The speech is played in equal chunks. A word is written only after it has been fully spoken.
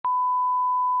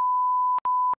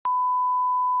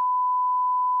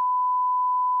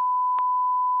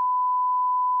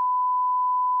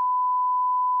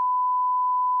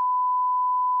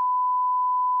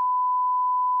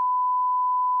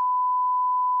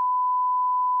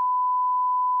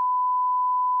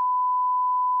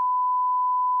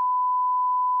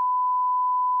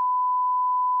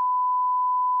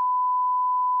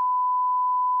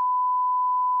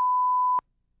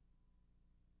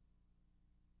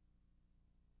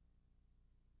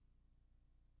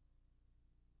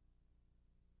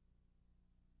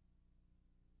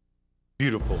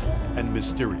Beautiful and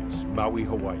mysterious Maui,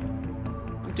 Hawaii.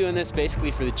 I'm doing this basically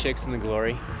for the chicks and the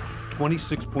glory.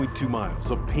 26.2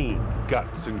 miles of pain,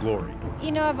 guts, and glory.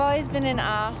 You know, I've always been in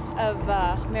awe of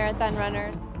marathon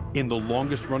runners. In the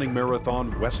longest running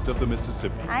marathon west of the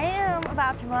Mississippi. I am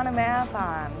about to run a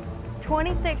marathon,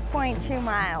 26.2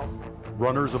 miles.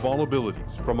 Runners of all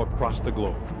abilities from across the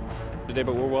globe. Today,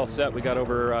 but we're well set. We got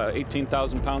over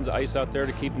 18,000 pounds of ice out there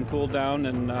to keep them cooled down,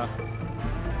 and I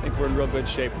think we're in real good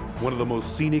shape. One of the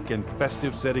most scenic and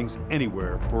festive settings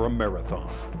anywhere for a marathon.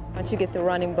 Once you get the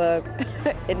running bug,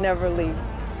 it never leaves.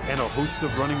 And a host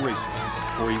of running races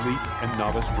for elite and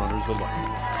novice runners alike.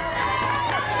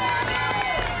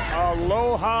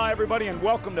 Aloha, everybody, and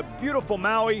welcome to beautiful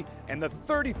Maui and the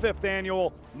 35th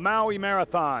annual Maui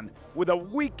Marathon. With a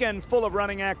weekend full of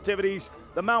running activities,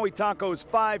 the Maui Tacos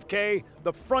 5K,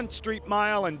 the Front Street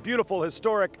Mile, and beautiful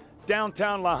historic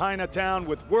downtown Lahaina town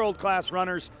with world-class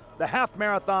runners, the half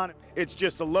marathon. It's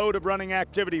just a load of running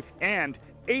activity and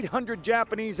 800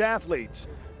 Japanese athletes.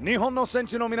 Nihon no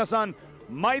senshi no minasan,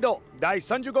 maido dai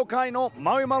 35 kai no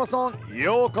Maui Marathon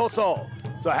yokoso.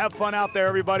 So have fun out there,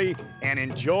 everybody, and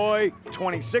enjoy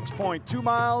 26.2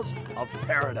 miles of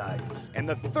paradise and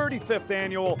the 35th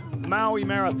annual Maui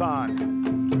Marathon.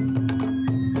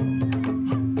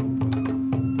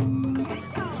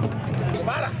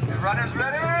 Runners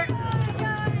ready?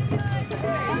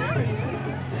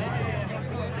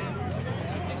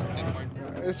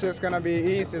 It's just gonna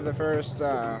be easy the first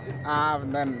half,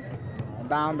 and then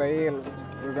down the hill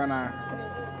we're gonna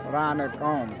run it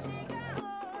home.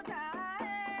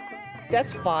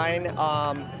 That's fine.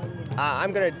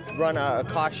 I'm going to run a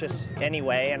cautious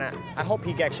anyway, and I hope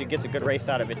he actually gets a good race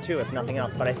out of it too, if nothing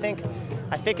else. But I think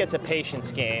it's a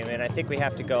patience game, and I think we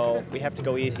have to go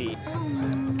easy.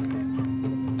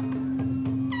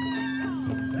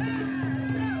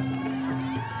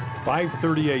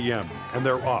 5:30 a.m. and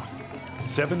they're off.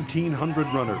 1,700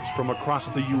 runners from across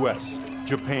the U.S.,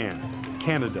 Japan,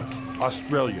 Canada,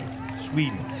 Australia,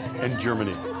 Sweden, and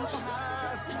Germany.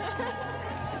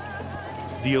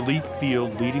 The elite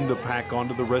field leading the pack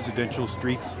onto the residential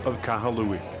streets of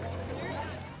Kahului.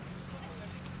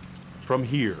 From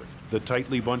here, the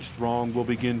tightly bunched throng will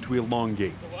begin to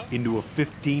elongate into a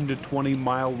 15 to 20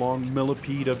 mile long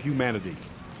millipede of humanity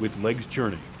with legs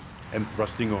churning and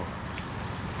thrusting arms.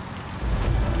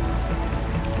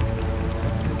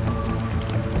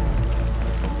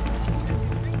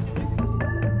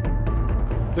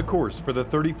 The course for the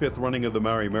 35th running of the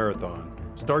Maui Marathon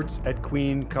starts at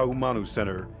Queen Kaumanu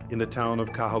Center in the town of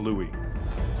Kahului,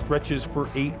 stretches for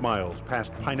 8 miles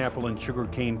past pineapple and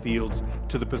sugarcane fields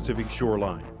to the Pacific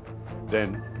shoreline,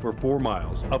 then for 4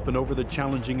 miles up and over the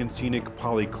challenging and scenic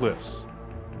Pali Cliffs,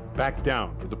 back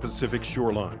down to the Pacific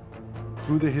shoreline,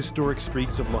 through the historic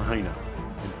streets of Lahaina,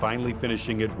 and finally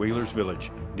finishing at Whalers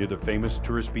Village near the famous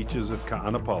tourist beaches of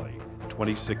Ka'anapali,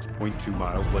 26.2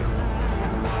 miles later.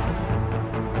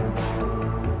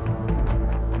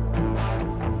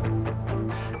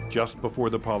 Just before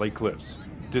the Pali Cliffs,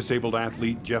 disabled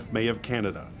athlete Jeff May of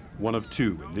Canada, one of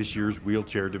 2 in this year's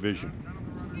wheelchair division.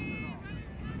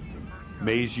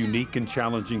 May's unique and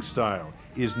challenging style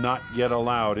is not yet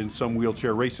allowed in some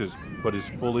wheelchair races, but is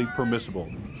fully permissible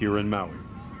here in Maui.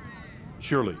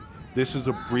 Surely, this is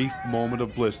a brief moment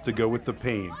of bliss to go with the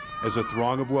pain as a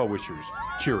throng of well-wishers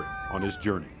cheering on his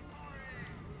journey.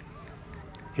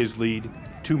 His lead,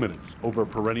 2 minutes over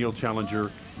perennial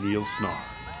challenger Neil Snar.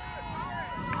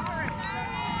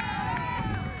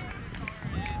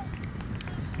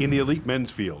 In the elite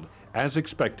men's field, as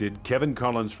expected, Kevin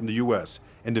Collins from the U.S.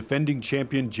 and defending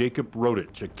champion Jacob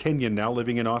Rodich, a Kenyan now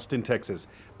living in Austin, Texas,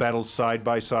 battle side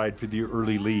by side for the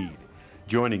early lead.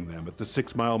 Joining them at the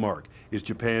 6-mile mark is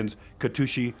Japan's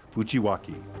Katushi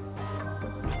Fujiwaki.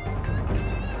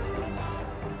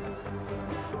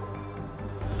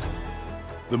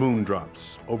 The moon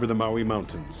drops over the Maui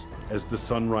Mountains as the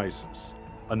sun rises,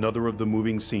 another of the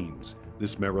moving scenes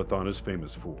this marathon is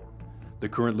famous for. The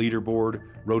current leaderboard,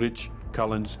 Rodich,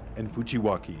 Collins, and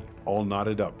Fujiwaki all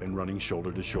knotted up and running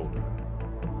shoulder to shoulder.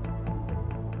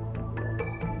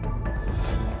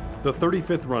 The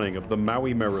 35th running of the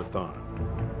Maui Marathon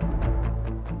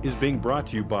is being brought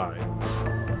to you by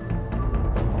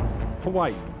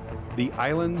Hawaii, the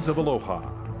islands of Aloha.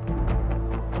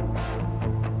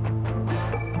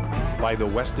 By the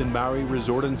Westin Maui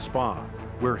Resort and Spa,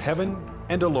 where heaven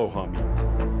and aloha meet.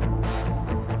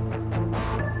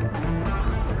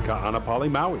 Ka'anapali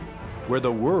Maui, where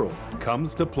the world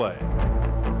comes to play.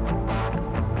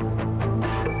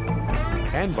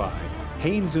 And by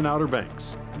Hanes and Outer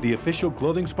Banks, the official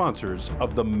clothing sponsors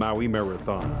of the Maui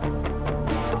Marathon.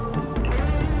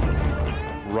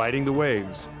 Riding the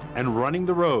waves, and running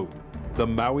the road, the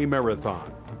Maui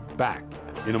Marathon. Back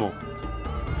in a moment.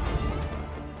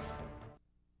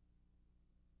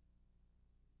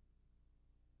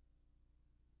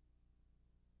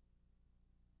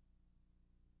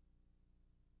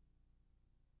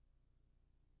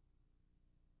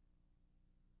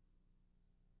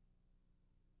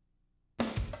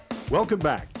 Welcome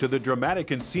back to the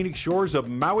dramatic and scenic shores of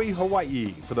Maui,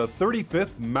 Hawaii for the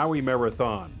 35th Maui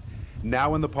Marathon.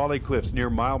 Now in the Pali Cliffs near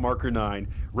mile marker 9,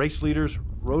 race leaders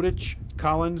Rodich,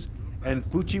 Collins, and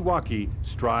Fuchiwaki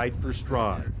stride for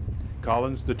stride.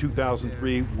 Collins, the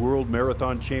 2003 World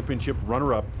Marathon Championship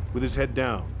runner-up with his head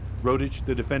down. Rodich,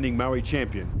 the defending Maui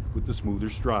champion, with the smoother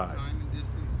stride.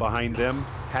 Behind them,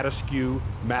 Hattaskew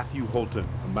Matthew Holton,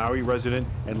 a Maui resident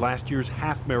and last year's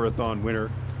half marathon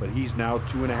winner, but he's now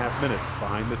 2.5 minutes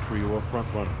behind the trio of front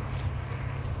runners.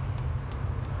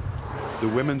 The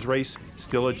women's race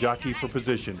still a jockey for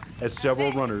position as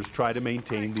several runners try to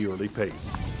maintain the early pace.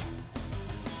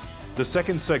 The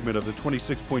second segment of the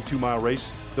 26.2 mile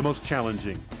race, the most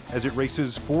challenging, as it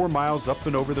races 4 miles up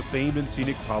and over the famed and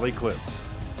scenic Pali Cliffs.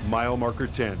 Mile marker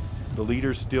 10, the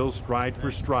leaders still stride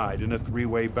for stride in a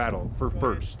 3-way battle for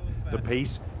first. The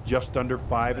pace just under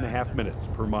 5.5 minutes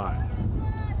per mile.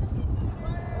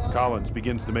 Collins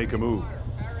begins to make a move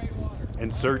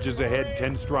and surges ahead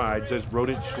 10 strides as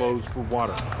Rodich slows for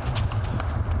water.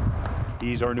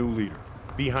 He's our new leader.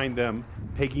 Behind them,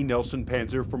 Peggy Nelson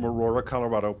Panzer from Aurora,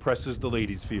 Colorado presses the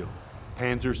ladies' field.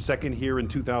 Panzer second here in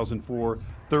 2004,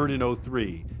 third in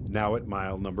 03, now at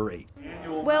mile number 8.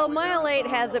 Well, mile 8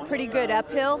 has a pretty good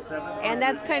uphill, and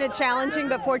that's kind of challenging,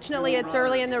 but fortunately it's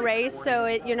early in the race, so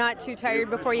you're not too tired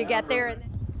before you get there.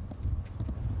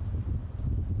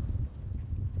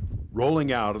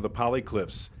 Rolling out of the Pali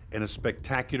Cliffs in a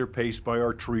spectacular pace by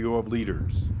our trio of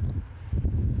leaders.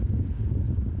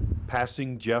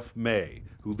 Passing Jeff May,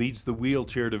 who leads the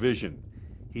wheelchair division.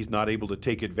 He's not able to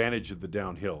take advantage of the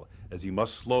downhill as he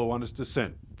must slow on his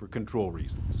descent for control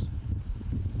reasons.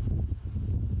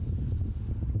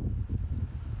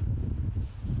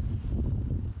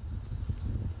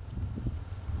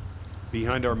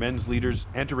 Behind our men's leaders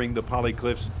entering the Pali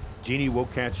Cliffs, Jeannie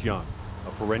Wokach Young,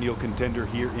 a perennial contender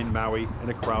here in Maui and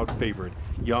a crowd favorite.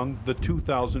 Young, the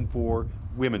 2004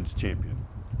 women's champion.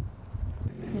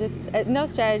 Just no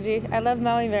strategy. I love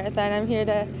Maui Marathon. I'm here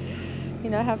to,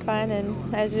 have fun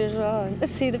and as usual and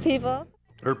see the people.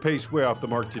 Her pace way off the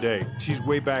mark today. She's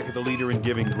way back at the leader in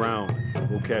giving ground.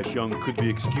 Wokach Young could be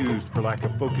excused for lack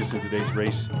of focus in today's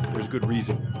race. There's good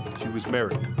reason. She was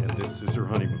married and this is her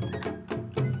honeymoon.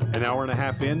 An hour and a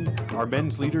half in, our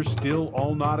men's leaders still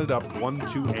all knotted up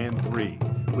 1, 2, and 3,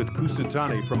 with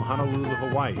Kusatani from Honolulu,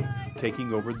 Hawaii,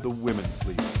 taking over the women's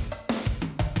lead.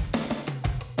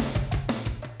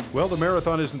 Well, the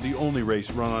marathon isn't the only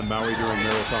race run on Maui during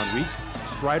Marathon Week.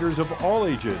 Striders of all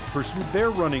ages pursued their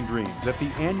running dreams at the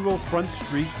annual Front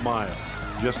Street Mile.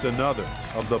 Just another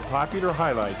of the popular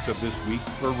highlights of this week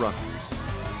for runners.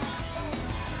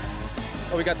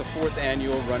 Well, we got the 4th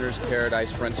annual Runners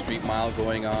Paradise Front Street Mile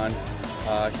going on.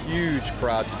 Huge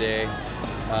crowd today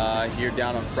here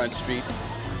down on Front Street.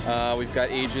 We've got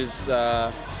ages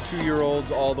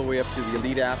 2-year-olds all the way up to the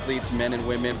elite athletes, men and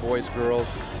women, boys,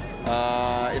 girls.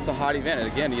 It's a hot event,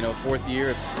 and again, 4th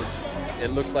year.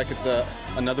 It looks like it's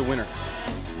another winner.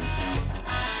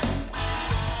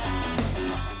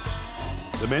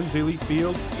 The men's elite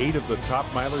field, 8 of the top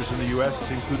milers in the U.S.,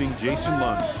 including Jason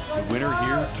Lund, the winner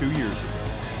here 2 years ago.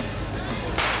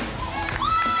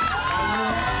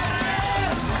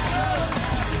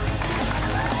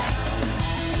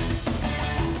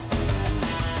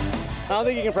 I don't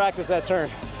think you can practice that turn.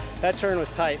 That turn was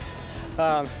tight.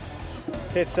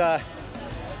 It's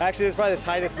actually it's probably the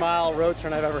tightest mile road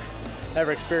turn I've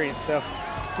ever experienced. So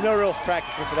no real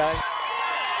practicing for that.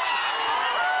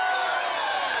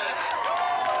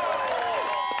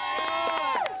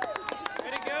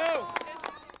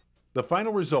 The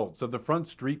final results of the Front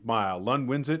Street Mile. Lund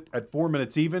wins it at 4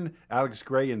 minutes even. Alex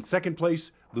Gray in second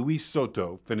place. Luis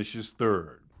Soto finishes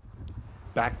third.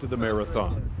 Back to the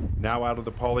marathon. Now out of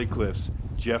the Pali Cliffs,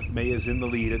 Jeff May is in the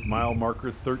lead at mile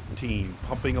marker 13,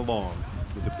 pumping along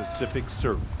with the Pacific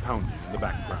surf pounding in the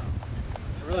background.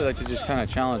 I really like to just kind of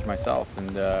challenge myself,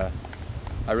 and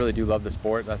I really do love the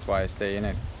sport. That's why I stay in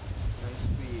it. Nice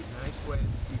speed, nice way to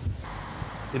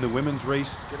keep. In the women's race,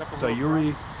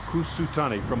 Sayuri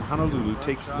Kusutani from Honolulu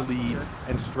takes the lead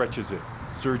and stretches it,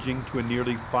 surging to a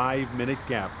nearly 5-minute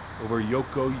gap over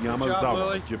Yoko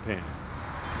Yamazawa of Japan.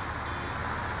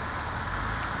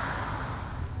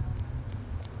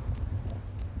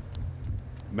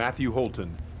 Matthew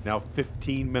Holton, now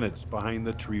 15 minutes behind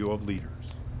the trio of leaders.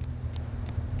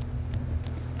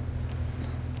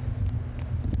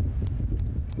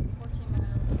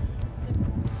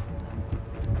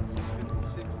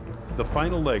 The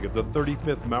final leg of the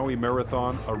 35th Maui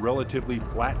Marathon, a relatively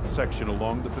flat section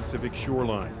along the Pacific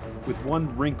shoreline, with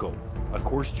one wrinkle, a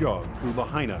course jog through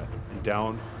Lahaina and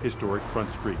down historic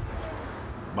Front Street.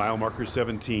 Mile marker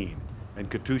 17, and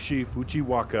Katushi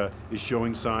Fujiwaka is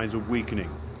showing signs of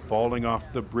weakening, falling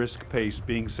off the brisk pace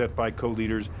being set by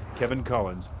co-leaders Kevin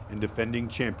Collins and defending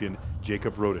champion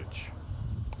Jacob Rodich.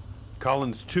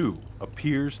 Collins, too,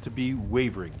 appears to be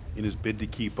wavering in his bid to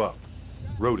keep up.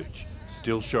 Rodich,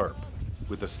 still sharp,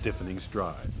 with a stiffening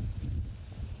stride.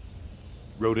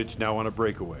 Rodich now on a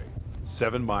breakaway,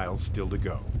 7 miles still to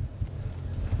go.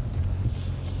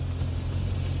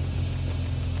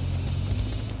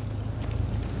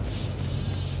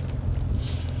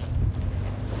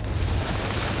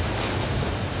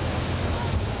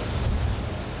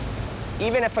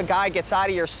 Even if a guy gets out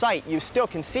of your sight, you still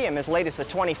can see him as late as the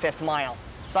 25th mile.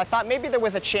 So I thought maybe there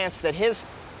was a chance that his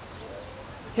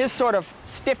sort of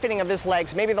stiffening of his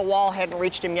legs, maybe the wall hadn't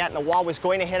reached him yet and the wall was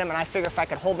going to hit him, and I figured if I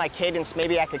could hold my cadence,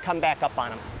 maybe I could come back up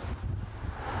on him.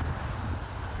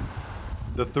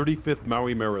 The 35th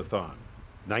Maui Marathon,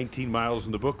 19 miles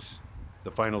in the books, the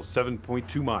final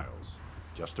 7.2 miles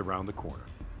just around the corner.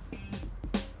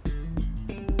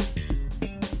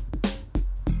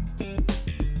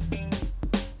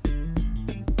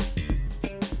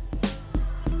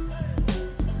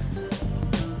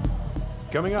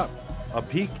 Coming up, a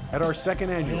peek at our second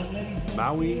annual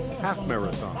Maui Half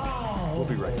Marathon. We'll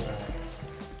be right back.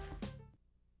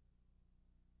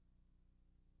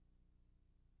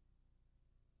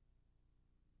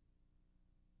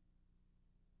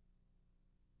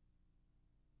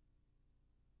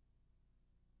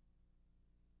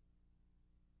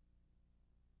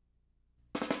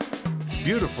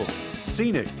 Beautiful,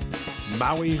 scenic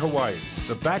Maui, Hawaii,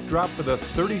 the backdrop for the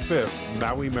 35th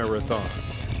Maui Marathon.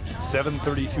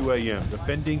 7:32 a.m.,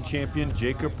 defending champion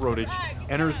Jacob Rodich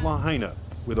enters Lahaina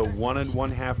with a 1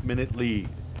 1/2 minute lead.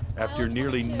 After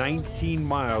nearly 19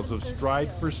 miles of stride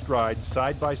for stride,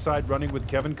 side-by-side running with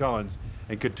Kevin Collins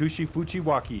and Katushi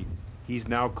Fujiwaka, he's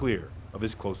now clear of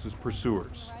his closest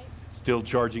pursuers. Still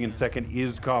charging in second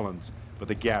is Collins, but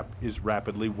the gap is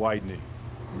rapidly widening.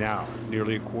 Now,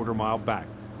 nearly a quarter mile back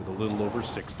with a little over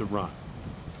 6 to run.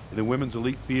 In the women's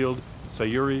elite field,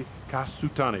 Sayuri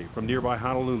Kasutani from nearby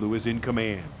Honolulu is in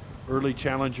command. Early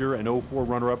challenger and 04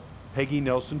 runner-up Peggy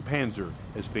Nelson Panzer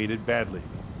has faded badly.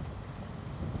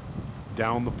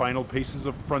 Down the final paces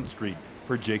of Front Street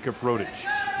for Jacob Rodich.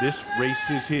 This race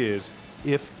is his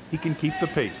if he can keep the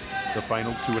pace the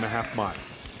final 2.5 miles.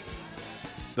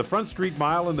 The Front Street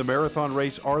Mile and the marathon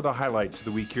race are the highlights of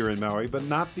the week here in Maui, but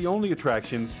not the only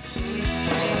attractions.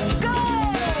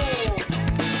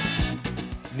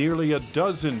 Nearly a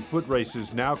dozen foot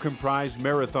races now comprise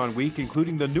Marathon Week,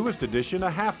 including the newest edition,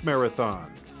 a half marathon.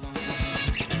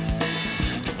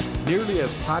 Nearly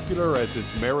as popular as its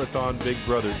marathon big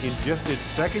brother, in just its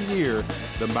second year,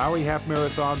 the Maui Half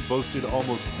Marathon boasted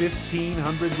almost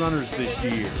 1,500 runners this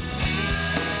year.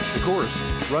 The course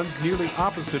runs nearly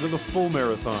opposite of the full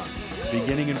marathon,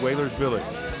 beginning in Whalers Village,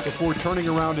 before turning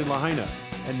around in Lahaina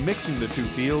and mixing the two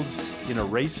fields in a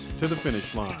race to the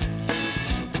finish line.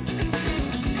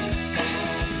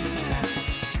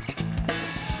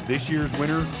 This year's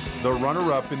winner, the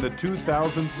runner-up in the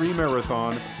 2003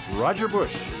 marathon, Roger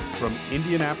Bush from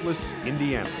Indianapolis,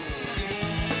 Indiana.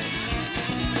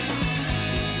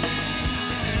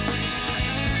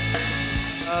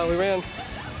 We ran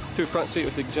through Front Street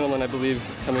with the gentleman, I believe,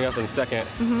 coming up in second,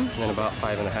 and then about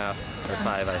 5.5 or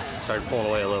 5, I started pulling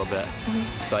away a little bit.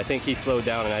 So I think he slowed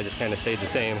down and I just kind of stayed the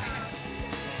same.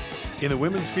 In the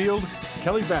women's field,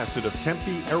 Kelly Bassett of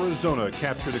Tempe, Arizona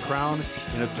captured the crown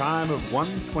in a time of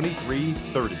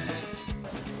 1:23:30.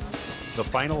 The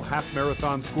final half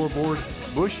marathon scoreboard,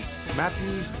 Bush,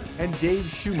 Matthews, and Dave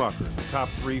Schumacher, the top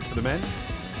 3 for the men.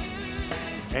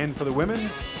 And for the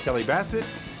women, Kelly Bassett,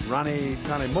 Rane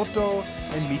Tanemoto,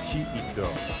 and Michi Ito.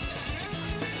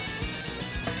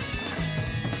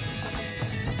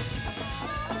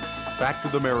 Back to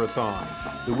the marathon.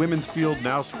 The women's field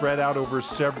now spread out over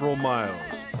several miles.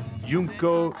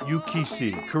 Junko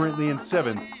Yukisi, currently in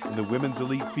 7th in the women's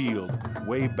elite field,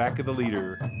 way back of the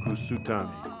leader,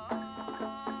 Kusutani.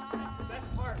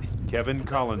 Kevin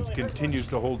Collins continues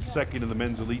to hold second in the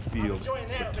men's elite field,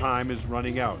 but time is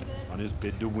running out on his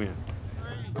bid to win.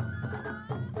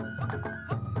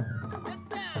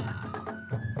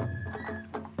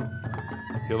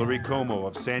 Hillary Como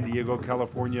of San Diego,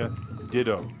 California,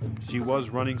 ditto. She was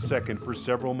running second for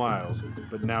several miles,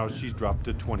 but now she's dropped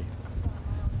to 20th.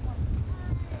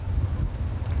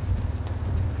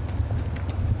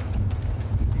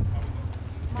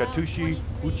 Katushi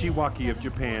Uchiwaki of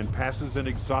Japan passes an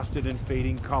exhausted and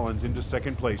fading Collins into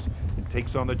second place and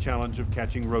takes on the challenge of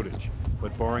catching Rodich.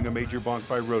 But barring a major bonk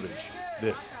by Rodich,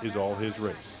 this is all his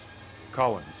race.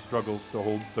 Collins struggles to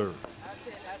hold third.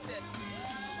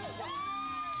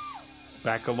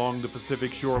 Back along the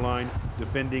Pacific shoreline,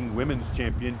 defending women's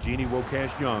champion Jeannie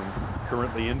Wokash-Young,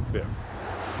 currently in fifth.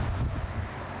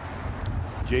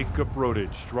 Jacob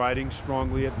Rodich striding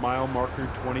strongly at mile marker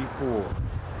 24.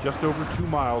 Just over 2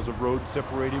 miles of road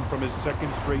separate him from his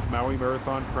second straight Maui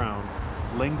Marathon crown.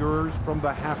 Lingerers from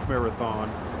the half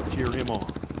marathon cheer him on.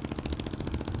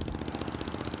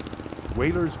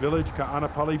 Whalers Village,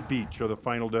 Ka'anapali Beach are the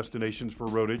final destinations for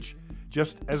Rodich,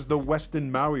 just as the Westin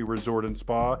Maui Resort and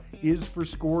Spa is for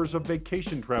scores of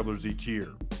vacation travelers each year.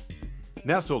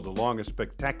 Nestled along a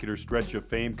spectacular stretch of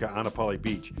famed Ka'anapali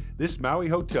Beach, this Maui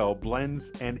hotel blends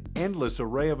an endless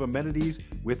array of amenities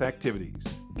with activities.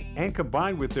 And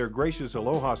combined with their gracious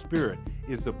aloha spirit,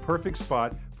 is the perfect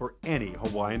spot for any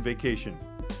Hawaiian vacation.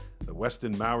 The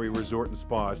Westin Maui Resort and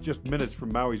Spa is just minutes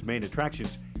from Maui's main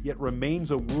attractions, yet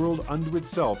remains a world unto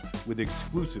itself with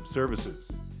exclusive services.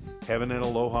 Heaven and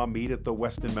aloha meet at the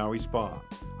Westin Maui Spa,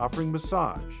 offering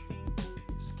massage,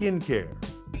 skincare,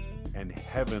 and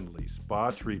heavenly spa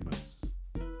treatments.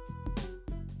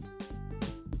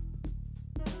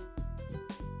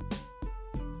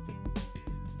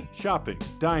 Shopping,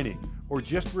 dining, or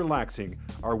just relaxing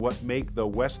are what make the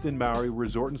Westin Maui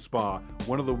Resort and Spa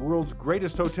one of the world's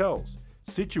greatest hotels,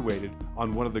 situated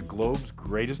on one of the globe's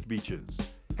greatest beaches.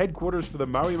 Headquarters for the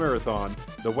Maui Marathon,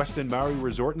 the Westin Maui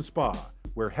Resort and Spa,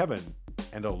 where heaven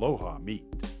and aloha meet.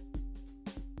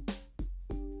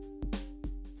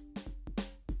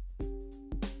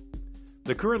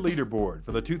 The current leaderboard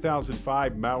for the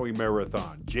 2005 Maui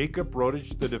Marathon, Jacob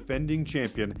Rodich, the defending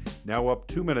champion, now up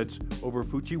 2 minutes over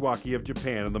Fuchiwaki of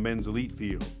Japan in the men's elite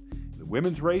field. In the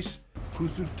women's race,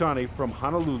 Kusutani from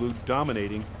Honolulu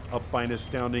dominating, up by an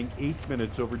astounding 8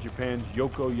 minutes over Japan's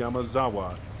Yoko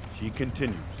Yamazawa. She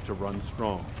continues to run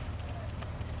strong.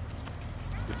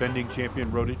 Defending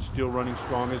champion Rodich still running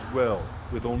strong as well,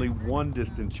 with only one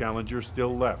distant challenger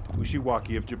still left,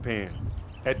 Ushiwaki of Japan.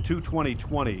 At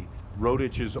 2:20:20,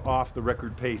 Rodich is off the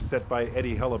record pace set by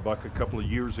Eddie Hellebuck a couple of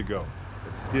years ago,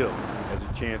 but still has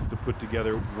a chance to put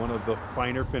together one of the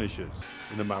finer finishes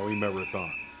in the Maui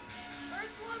Marathon.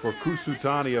 For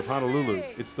Kusutani of Honolulu,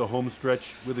 it's the home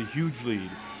stretch with a huge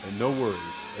lead and no worries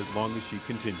as long as she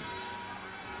continues.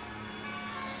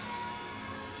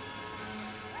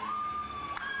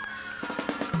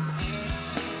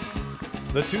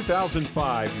 The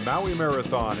 2005 Maui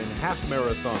Marathon and Half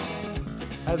Marathon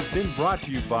has been brought to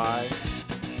you by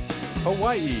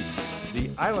Hawaii,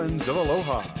 the islands of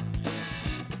aloha.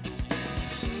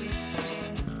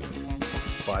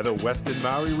 By the Westin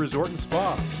Maui Resort and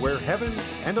Spa, where heaven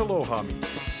and aloha meet.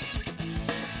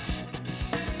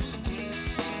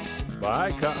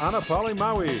 By Ka'anapali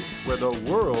Maui, where the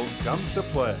world comes to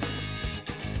play.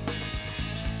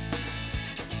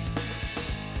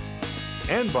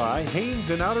 And by Hanes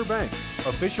and Outer Banks,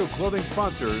 official clothing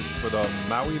sponsors for the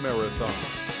Maui Marathon.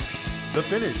 The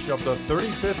finish of the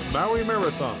 35th Maui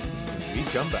Marathon when we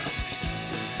come back.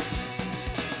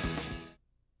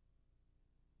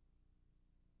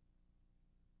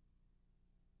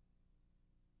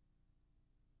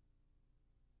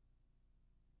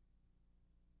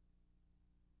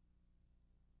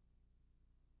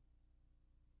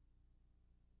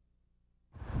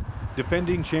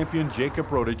 Defending champion Jacob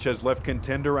Rodich has left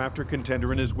contender after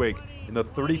contender in his wake in the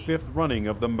 35th running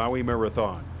of the Maui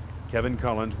Marathon. Kevin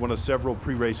Collins, one of several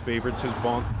pre-race favorites, has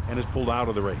bonked and has pulled out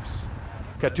of the race.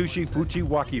 Katushi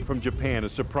Fuchiwaki from Japan, a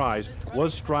surprise,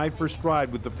 was stride for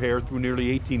stride with the pair through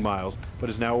nearly 18 miles, but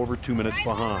is now over 2 minutes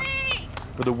behind.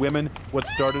 For the women, what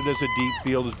started as a deep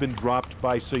field has been dropped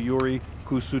by Sayuri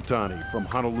Kusutani from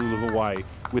Honolulu, Hawaii.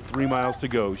 With 3 miles to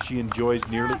go, she enjoys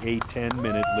nearly a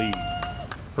 10-minute lead.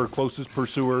 Her closest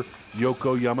pursuer,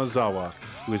 Yoko Yamazawa,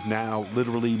 who is now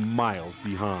literally miles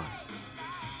behind.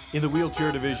 In the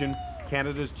wheelchair division,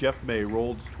 Canada's Jeff May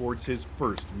rolls towards his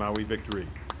first Maui victory.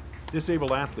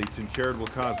 Disabled athletes and charitable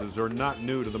causes are not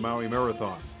new to the Maui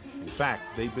Marathon. In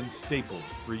fact, they've been staples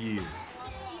for years.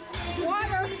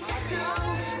 Water.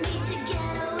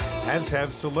 As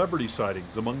have celebrity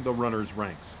sightings among the runners'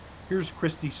 ranks. Here's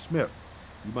Christy Smith.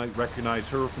 You might recognize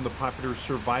her from the popular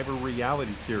Survivor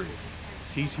reality series.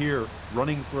 She's here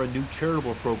running for a new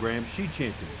charitable program she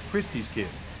champions, Christy's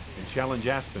Kids, and Challenge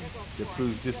Aspen, that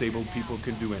proves disabled people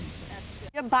can do anything.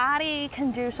 Your body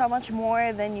can do so much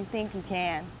more than you think you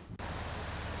can.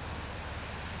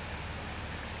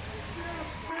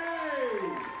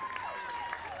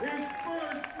 His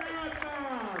first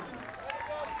marathon.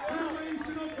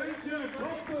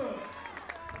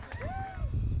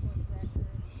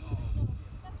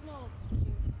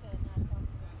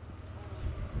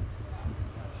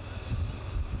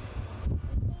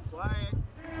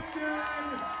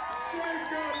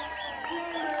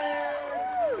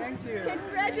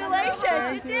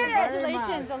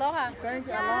 Congratulations, aloha. Thank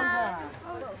you, aloha.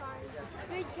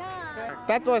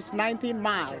 That was 19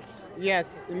 miles.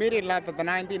 Yes, immediately after the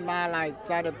 19 mile, I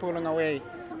started pulling away,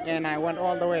 and I went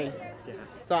all the way.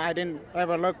 So I didn't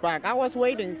ever look back. I was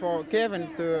waiting for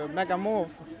Kevin to make a move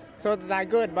so that I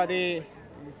could, but he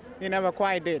never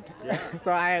quite did.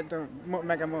 So I had to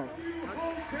make a move.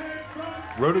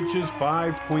 Rodich's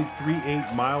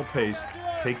 5.38 mile pace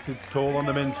takes its toll on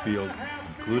the men's field,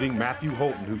 including Matthew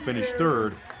Holton, who finished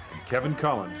third, and Kevin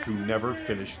Collins, who never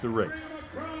finished the race.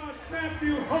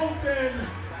 Matthew Holton,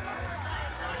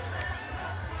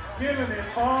 giving it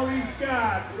all he's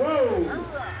got. Whoa!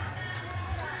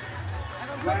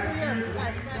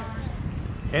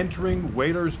 Entering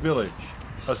Whalers Village,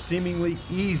 a seemingly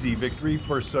easy victory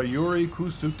for Sayuri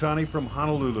Kusutani from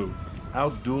Honolulu,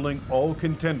 outdueling all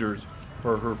contenders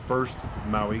for her first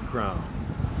Maui crown.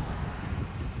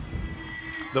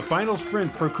 The final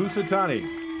sprint for Kusutani,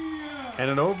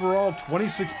 and an overall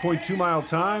 26.2 mile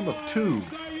time of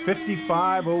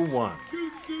 2:55:01.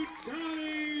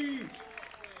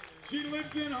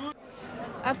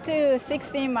 Up to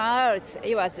 16 miles,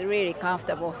 it was really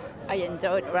comfortable. I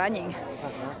enjoyed running.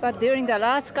 But during the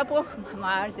last couple of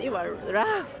miles, it was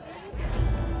rough.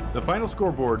 The final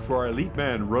scoreboard for our elite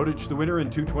men: Rodich the winner in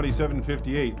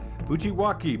 2:27:58,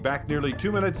 Fujiwaki back nearly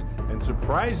 2 minutes, and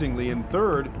surprisingly in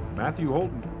third, Matthew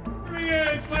Holton. Here he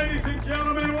is, ladies and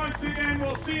gentlemen. Once again,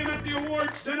 we'll see him at the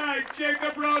awards tonight.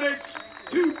 Jacob Rodich,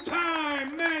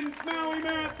 two-time men's Maui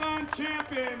Marathon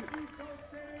champion.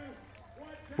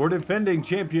 For defending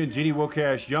champion Jeannie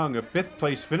Wokash-Young, a 5th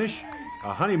place finish,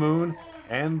 a honeymoon,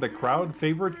 and the crowd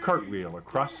favorite cartwheel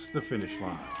across the finish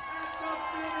line.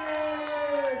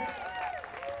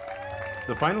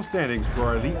 The final standings for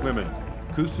our elite women: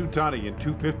 Kusutani in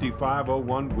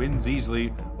 2:55:01 wins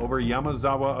easily over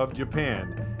Yamazawa of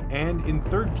Japan, and in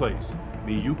third place,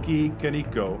 Miyuki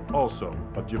Kaneko, also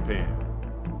of Japan.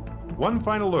 One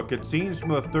final look at scenes from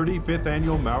the 35th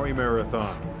annual Maui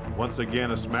Marathon. Once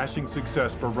again, a smashing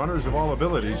success for runners of all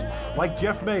abilities, like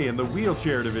Jeff May in the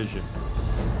wheelchair division,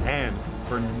 and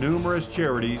for numerous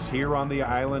charities here on the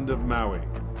island of Maui.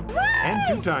 And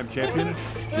two-time champion,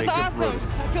 Jacob awesome.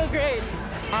 Rodich. I feel great.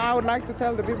 I would like to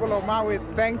tell the people of Maui,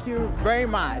 thank you very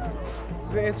much.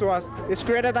 It's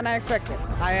greater than I expected.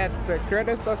 I had the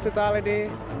greatest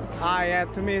hospitality. I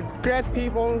had to meet great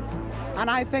people, and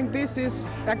I think this is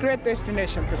a great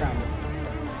destination to come.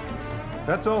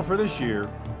 That's all for this year.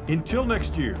 Until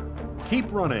next year,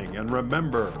 keep running, and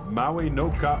remember, Maui no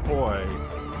ka oi,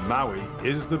 Maui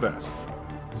is the best.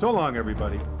 So long,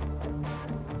 everybody.